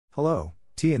Hello,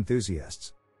 tea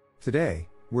enthusiasts. Today,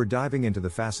 we're diving into the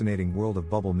fascinating world of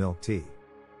bubble milk tea.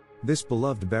 This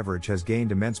beloved beverage has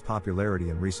gained immense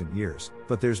popularity in recent years,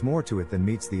 but there's more to it than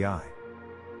meets the eye.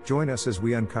 Join us as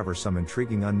we uncover some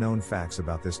intriguing unknown facts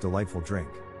about this delightful drink.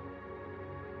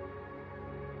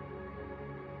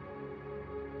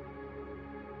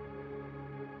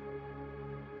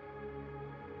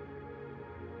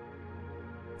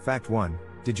 Fact 1.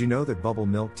 Did you know that bubble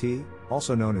milk tea,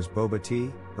 also known as boba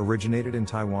tea, originated in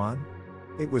Taiwan?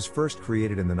 It was first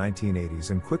created in the 1980s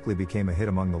and quickly became a hit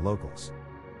among the locals.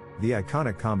 The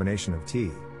iconic combination of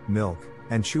tea, milk,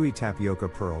 and chewy tapioca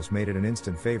pearls made it an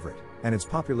instant favorite, and its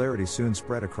popularity soon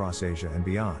spread across Asia and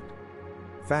beyond.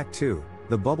 Fact 2.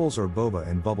 The bubbles or boba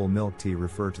in bubble milk tea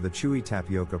refer to the chewy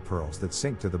tapioca pearls that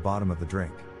sink to the bottom of the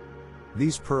drink.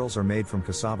 These pearls are made from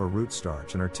cassava root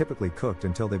starch and are typically cooked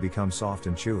until they become soft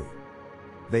and chewy.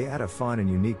 They add a fun and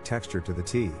unique texture to the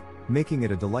tea, making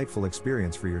it a delightful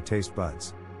experience for your taste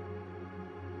buds.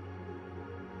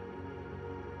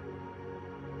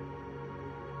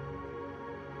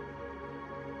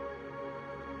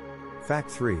 Fact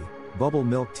 3. Bubble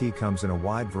milk tea comes in a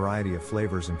wide variety of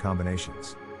flavors and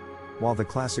combinations. While the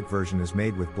classic version is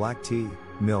made with black tea,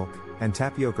 milk, and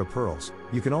tapioca pearls,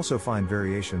 you can also find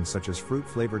variations such as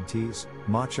fruit-flavored teas,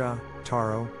 matcha,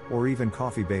 taro, or even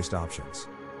coffee-based options.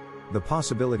 The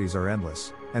possibilities are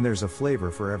endless, and there's a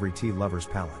flavor for every tea lover's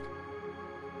palate.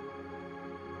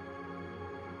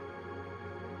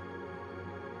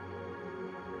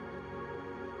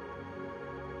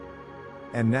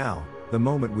 And now, the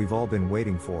moment we've all been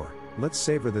waiting for, let's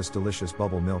savor this delicious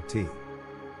bubble milk tea.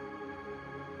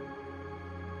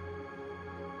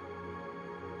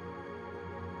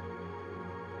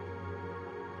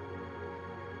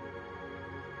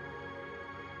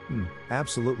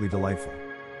 Absolutely delightful.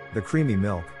 The creamy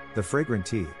milk, the fragrant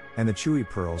tea, and the chewy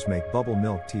pearls make bubble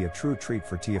milk tea a true treat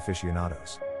for tea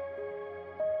aficionados.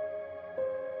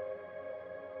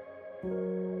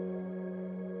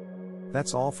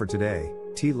 That's all for today,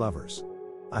 tea lovers.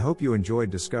 I hope you enjoyed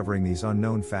discovering these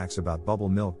unknown facts about bubble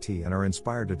milk tea and are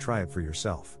inspired to try it for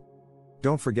yourself.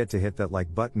 Don't forget to hit that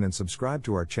like button and subscribe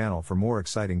to our channel for more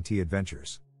exciting tea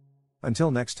adventures.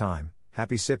 Until next time,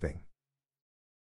 happy sipping.